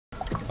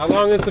How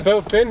long has the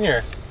boat been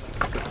here?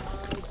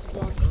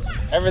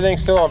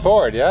 Everything's still on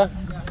board, yeah?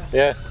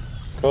 Yeah,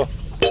 cool.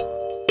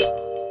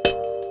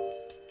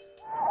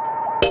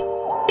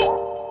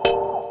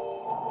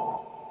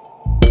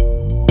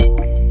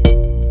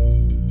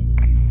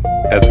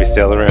 As we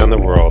sail around the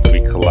world,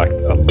 we collect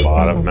a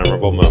lot of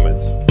memorable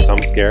moments. Some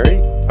scary,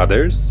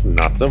 others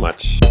not so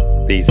much.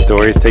 These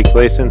stories take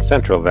place in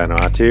central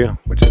Vanuatu,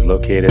 which is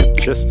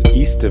located just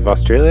east of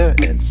Australia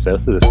and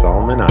south of the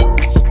Solomon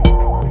Islands.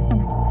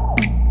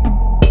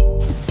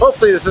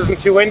 Hopefully this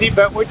isn't too windy,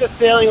 but we're just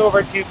sailing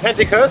over to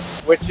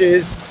Pentecost, which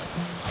is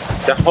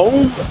the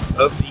home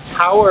of the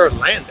tower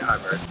land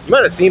divers. You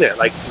might have seen it,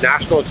 like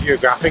National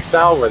Geographic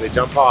style, where they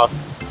jump off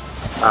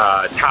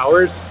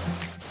towers.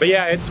 But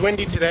yeah, it's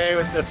windy today.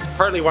 That's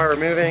partly why we're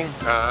moving.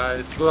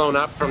 It's blown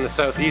up from the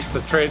southeast. The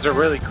trades are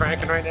really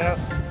cranking right now.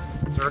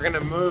 So we're gonna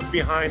move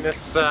behind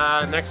this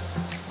next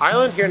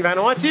island here in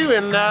Vanuatu,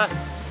 and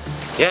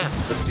yeah,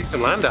 let's see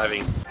some land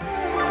diving.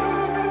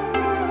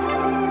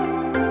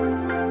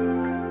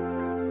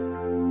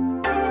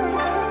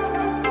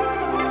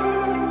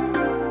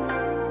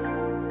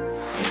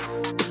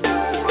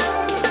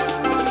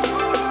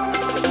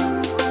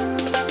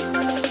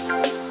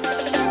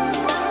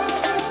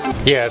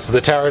 Yeah, so the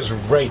tower's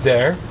right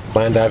there.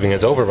 Land diving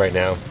is over right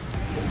now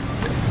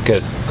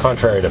because,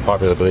 contrary to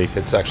popular belief,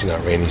 it's actually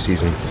not rainy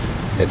season.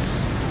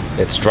 It's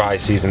dry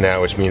season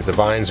now, which means the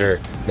vines are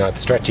not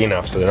stretchy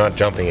enough, so they're not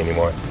jumping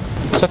anymore.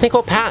 So I think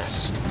we'll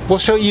pass. We'll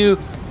show you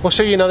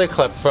another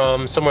clip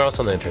from somewhere else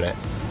on the internet.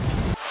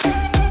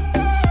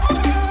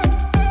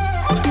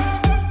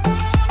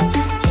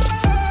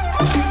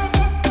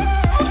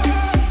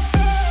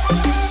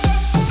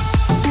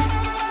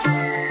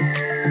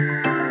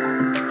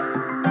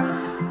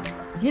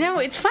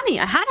 It's funny,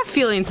 I had a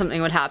feeling something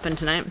would happen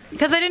tonight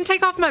because I didn't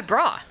take off my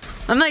bra.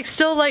 I'm like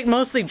still like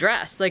mostly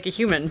dressed like a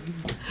human.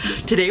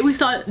 Today we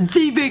saw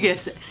the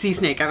biggest sea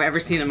snake I've ever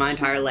seen in my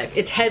entire life.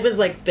 Its head was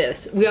like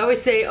this. We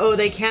always say, oh,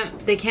 they can't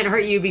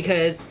hurt you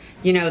because,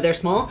 you know, they're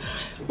small.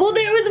 Well,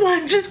 there was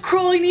one just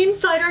crawling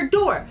inside our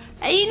door.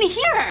 In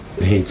here.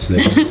 I hate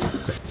snakes.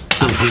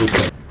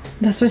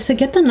 That's why I said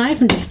get the knife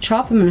and just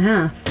chop him in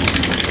half.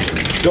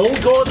 Don't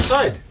go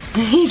outside.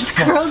 He's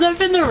curled up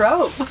in the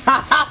rope.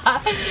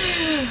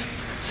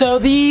 So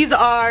these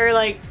are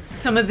like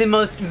some of the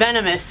most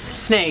venomous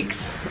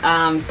snakes,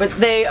 but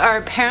they are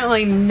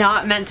apparently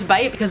not meant to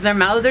bite because their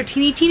mouths are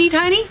teeny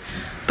tiny.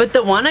 But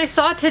the one I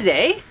saw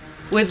today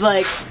was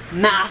like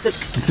massive.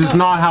 This is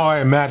not how I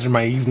imagined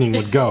my evening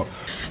would go.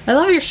 I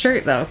love your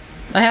shirt though.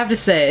 I have to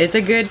say, it's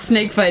a good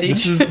snake fighting.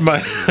 This is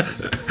my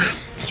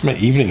this is my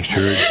evening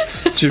shirt.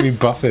 Jimmy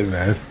Buffett,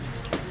 man.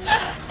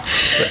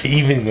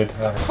 Even good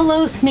time.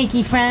 Hello,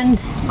 snaky friend.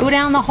 Go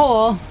down the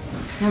hole.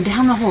 No,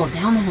 down the hole,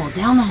 down the hole,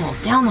 down the hole,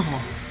 down the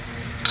hole.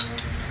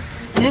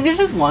 You think there's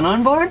just one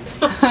on board?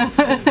 Look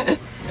at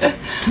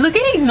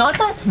it, he's not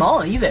that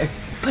small either.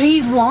 But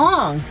he's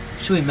long.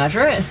 Should we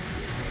measure it?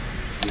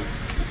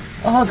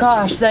 Oh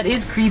gosh, that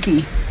is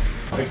creepy.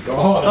 Oh my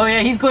god. Oh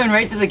yeah, he's going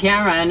right to the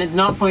camera and it's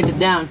not pointed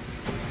down.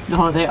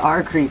 Oh, they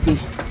are creepy.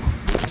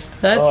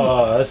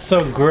 That's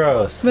so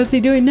gross. What's he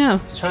doing now?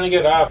 He's trying to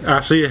get up.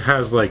 Actually, it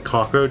has like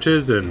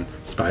cockroaches and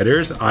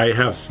spiders. I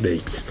have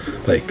snakes.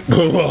 Like,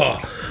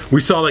 we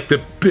saw like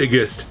the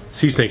biggest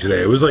sea snake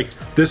today. It was like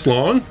this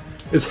long.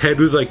 His head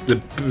was like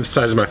the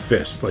size of my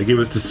fist. Like, it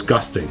was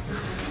disgusting.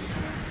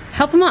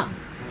 Help him up.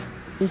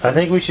 I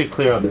think we should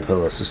clear out the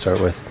pillows to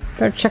start with.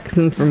 Better check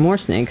them for more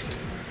snakes.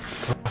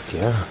 Fuck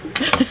yeah.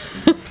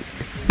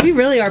 We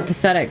really are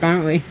pathetic,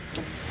 aren't we?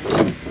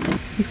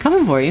 He's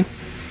coming for you.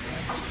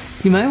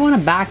 You might want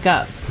to back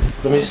up.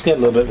 Let me just get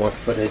a little bit more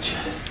footage.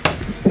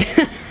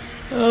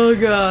 Oh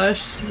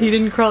gosh, he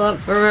didn't crawl up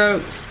for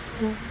ropes.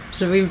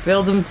 Should we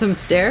build him some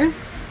stairs?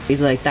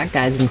 He's like, that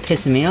guy's been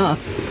pissing me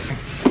off.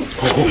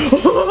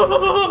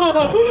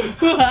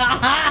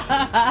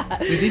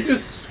 Did he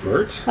just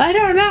spurt? I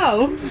don't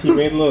know. He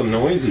made a little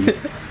noisy.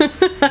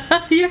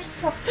 You're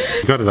so...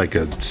 You got like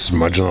a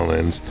smudge on the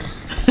lens.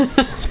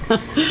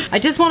 I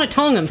just want to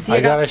tongue him. See,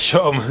 I gotta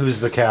show him who's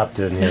the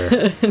captain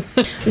here.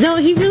 No,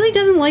 he really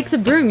doesn't like the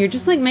broom. You're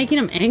just like making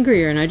him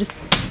angrier and I just...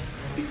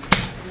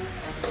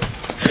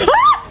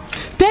 Ah!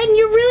 Ben,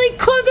 you really...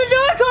 Close the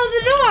door, close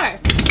the door!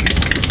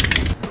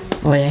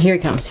 Oh yeah, here he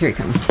comes, here he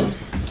comes.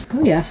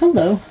 Oh yeah,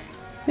 hello.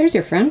 There's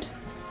your friend.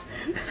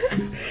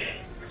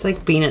 It's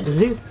like being at the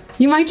zoo.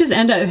 You might just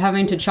end up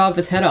having to chop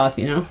his head off,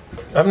 you know?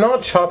 I'm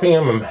not chopping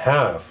him in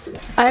half.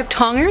 I have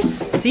tongers,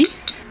 see?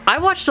 I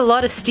watched a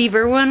lot of Steve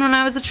Irwin when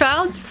I was a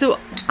child, so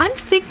I'm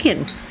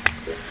thinking,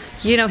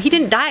 you know, he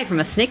didn't die from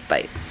a snake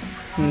bite.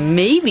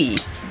 Maybe.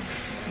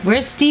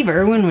 Where's Steve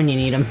Irwin when you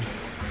need him?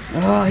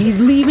 Oh, he's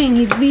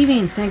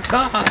leaving, thank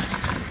God.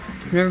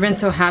 I've never been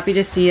so happy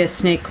to see a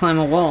snake climb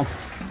a wall.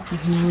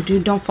 No,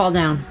 dude, don't fall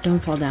down, don't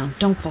fall down,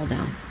 don't fall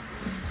down.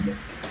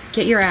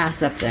 Get your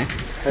ass up there.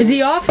 Is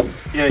he off?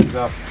 Yeah, he's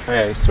off. Oh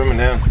yeah, he's swimming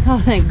down.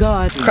 Oh, thank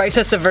God.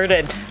 Crisis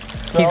averted.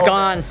 He's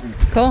gone.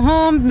 Go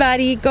home,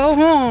 buddy, go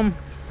home.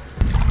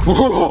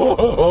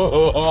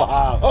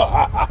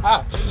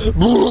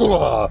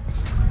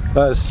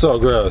 That is so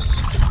gross.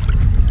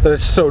 That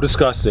is so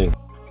disgusting.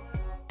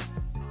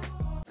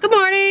 Good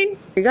morning.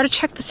 You gotta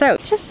check this out.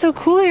 It's just so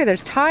cool here.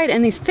 There's tide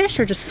and these fish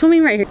are just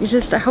swimming right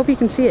here. I hope you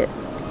can see it.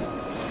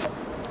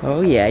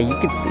 Oh yeah, you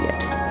can see it.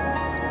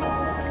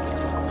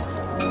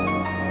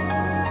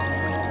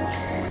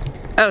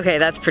 Okay,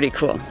 that's pretty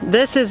cool.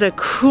 This is a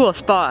cool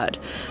spot.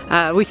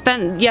 We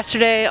spent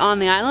yesterday on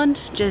the island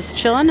just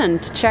chilling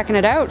and checking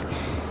it out.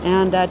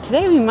 And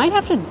today we might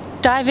have to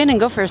dive in and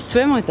go for a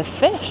swim with the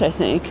fish, I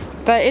think.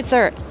 But it's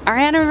our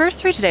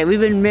anniversary today. We've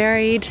been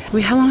married,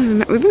 how long have we been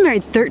married? We've been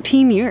married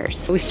 13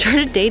 years. We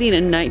started dating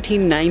in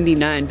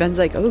 1999. Ben's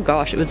like, oh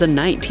gosh, it was a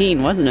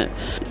 19, wasn't it?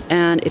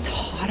 And it's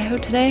hot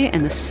out today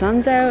and the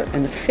sun's out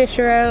and the fish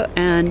are out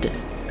and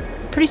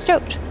pretty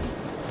stoked.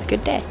 It's a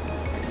good day.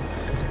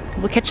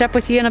 We'll catch up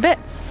with you in a bit.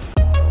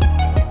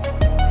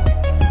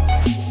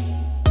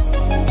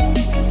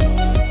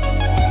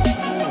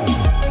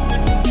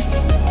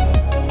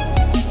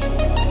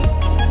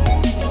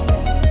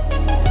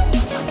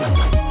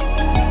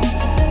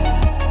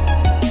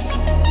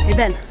 Hey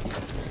Ben.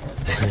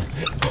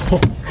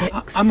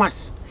 How much?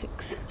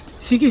 6.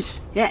 6?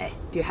 Yeah.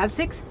 Do you have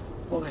 6?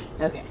 Okay.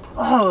 Okay.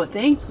 Oh,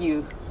 thank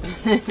you.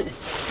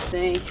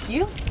 Thank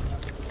you.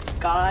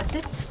 Got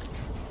it.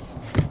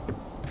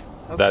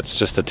 That's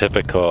just a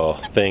typical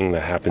thing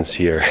that happens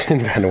here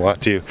in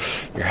Vanuatu.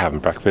 You're having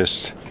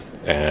breakfast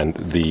and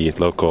the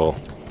local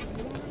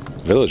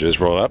villagers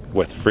roll up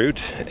with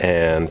fruit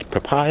and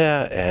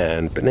papaya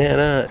and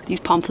banana. These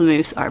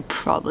pamplemousse are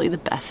probably the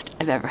best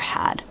I've ever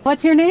had.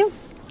 What's your name?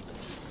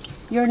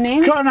 Your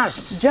name? Jonas.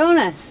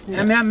 Jonas.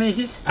 And my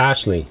Mrs.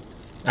 Ashley.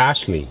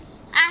 Ashley.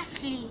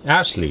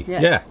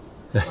 Yeah.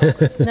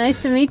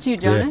 Nice to meet you,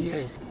 Jonas.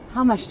 Yeah.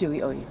 How much do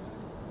we owe you?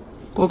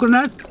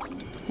 Coconut,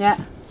 Yeah,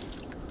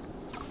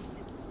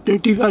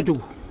 30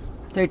 batu.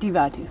 30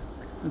 batu.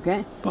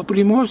 Okay.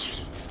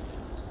 Paprimos,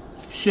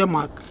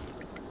 semak.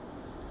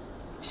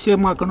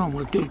 Semak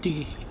normal,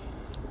 30.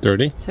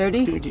 30?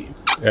 30? 30.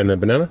 And the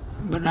banana?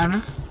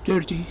 Banana,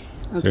 30.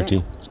 Okay.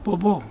 30.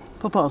 Popo,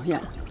 Popo, yeah.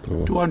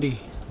 20.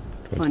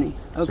 20.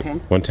 Okay.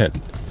 110.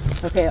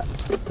 Okay.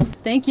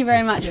 Thank you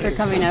very much for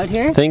coming out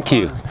here. Thank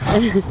you.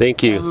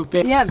 Thank you.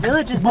 Yeah,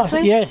 village is this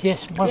way?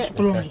 Yes, must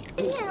follow me.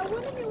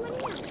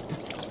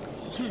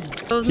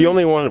 He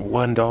only wanted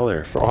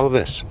 $1 for all of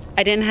this.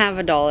 I didn't have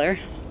 $1,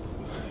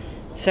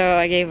 so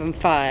I gave him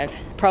 5.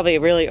 Probably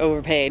really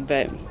overpaid,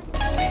 but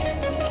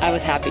I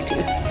was happy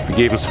to. We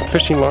gave him some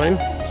fishing line,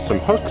 some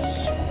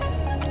hooks.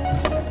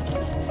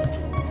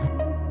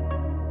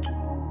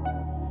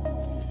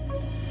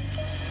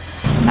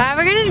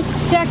 We're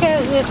gonna check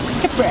out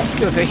this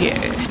shipwreck over here.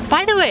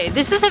 By the way,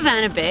 this is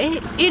Havana Bay.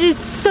 It is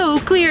so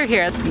clear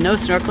here. No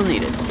snorkel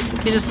needed.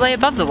 You just lay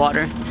above the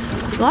water.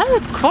 A lot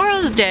of the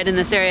coral's dead in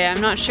this area.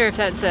 I'm not sure if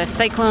that's a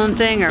cyclone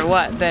thing or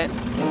what, but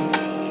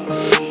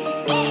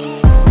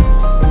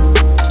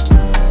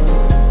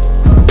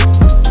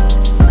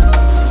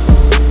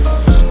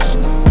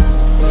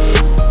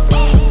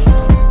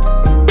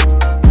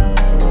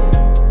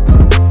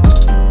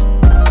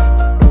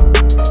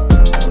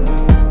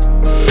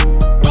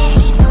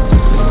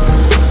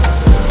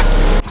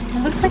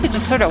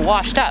sort of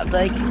washed up.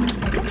 Like,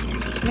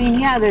 I mean,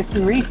 yeah, there's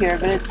some reef here,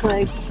 but it's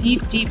like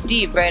deep, deep,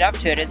 deep right up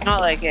to it. It's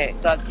not like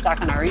it got stuck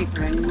on a reef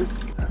or anything.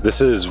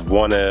 This is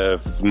one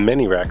of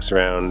many wrecks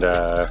around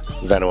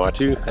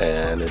Vanuatu,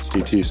 and it's due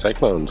to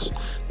cyclones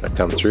that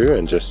come through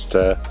and just,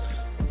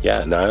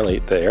 yeah,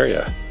 annihilate the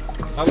area.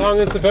 How long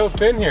has the boat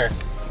been here?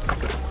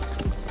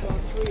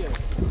 About 3 years.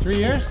 3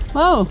 years?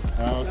 Whoa.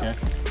 Oh, okay.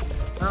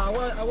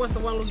 I was the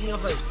one looking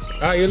after it.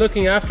 Oh, you're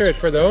looking after it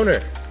for the owner?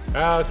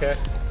 Oh, okay.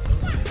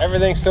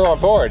 Everything's still on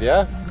board,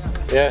 yeah?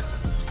 Yeah,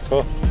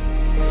 cool.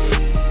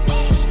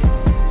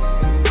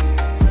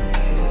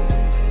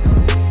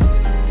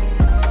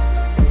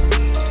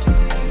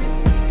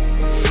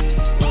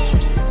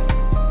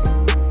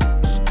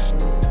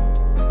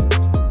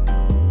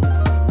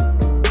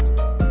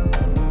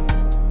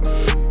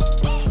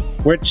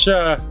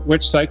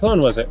 Which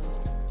cyclone was it?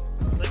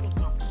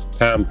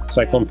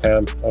 Cyclone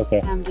Pam,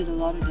 okay. Pam did a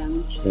lot of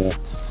damage. Yeah.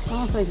 It's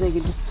almost like they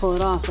could just pull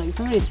it off. Like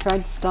somebody's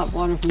tried to stop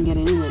water from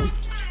getting in there.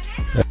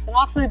 It's an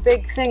awfully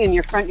big thing in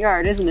your front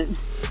yard, isn't it?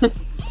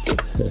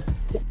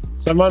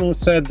 Someone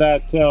said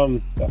that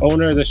the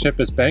owner of the ship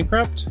is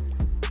bankrupt?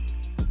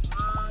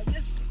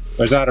 Yes.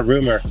 Or is that a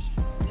rumor?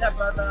 Yeah,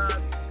 but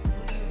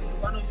he's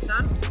one of his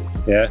son.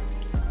 Yeah.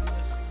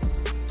 Yes.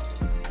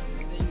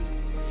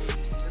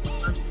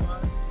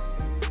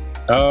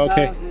 Oh,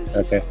 okay.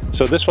 Okay.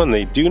 So this one,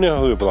 they do know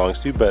who it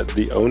belongs to, but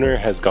the owner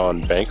has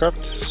gone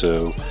bankrupt,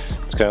 so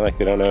it's kind of like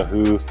they don't know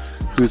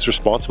who's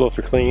responsible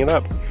for cleaning it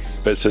up.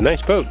 But it's a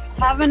nice boat.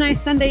 Have a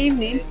nice Sunday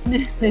evening.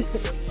 Thank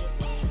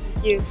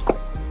you.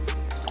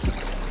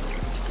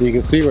 You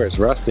can see where it's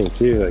rusting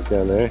too, like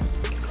down there.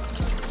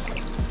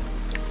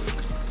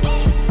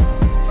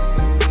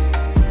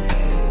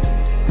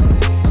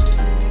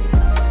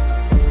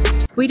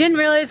 We didn't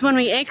realize when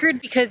we anchored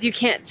because you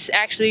can't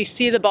actually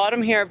see the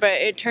bottom here, but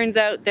it turns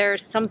out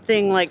there's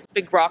something like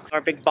big rocks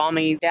or big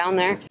bommies down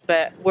there,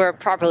 but we're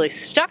properly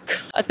stuck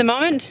at the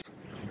moment.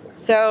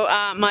 So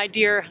my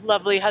dear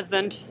lovely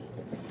husband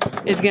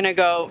is gonna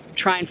go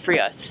try and free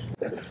us.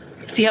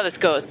 See how this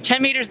goes.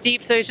 10 meters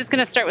deep, so he's just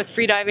gonna start with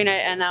free diving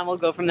it and then we'll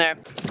go from there.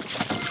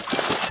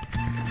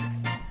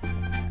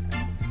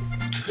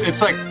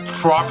 It's like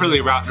properly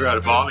wrapped around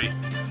a bommy.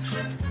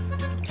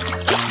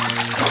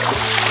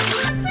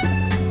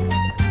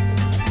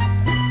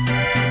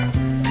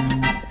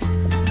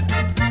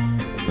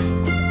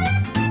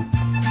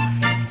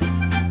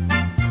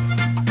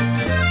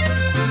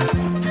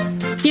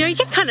 You know, you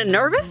get kind of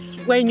nervous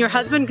when your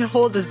husband can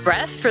hold his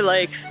breath for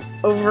like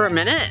over a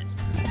minute.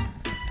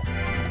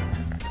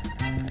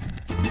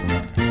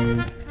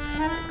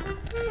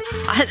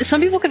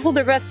 Some people can hold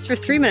their breaths for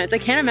 3 minutes. I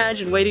can't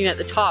imagine waiting at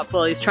the top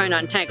while he's trying to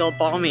untangle a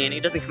balmy and he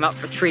doesn't come up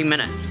for 3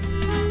 minutes.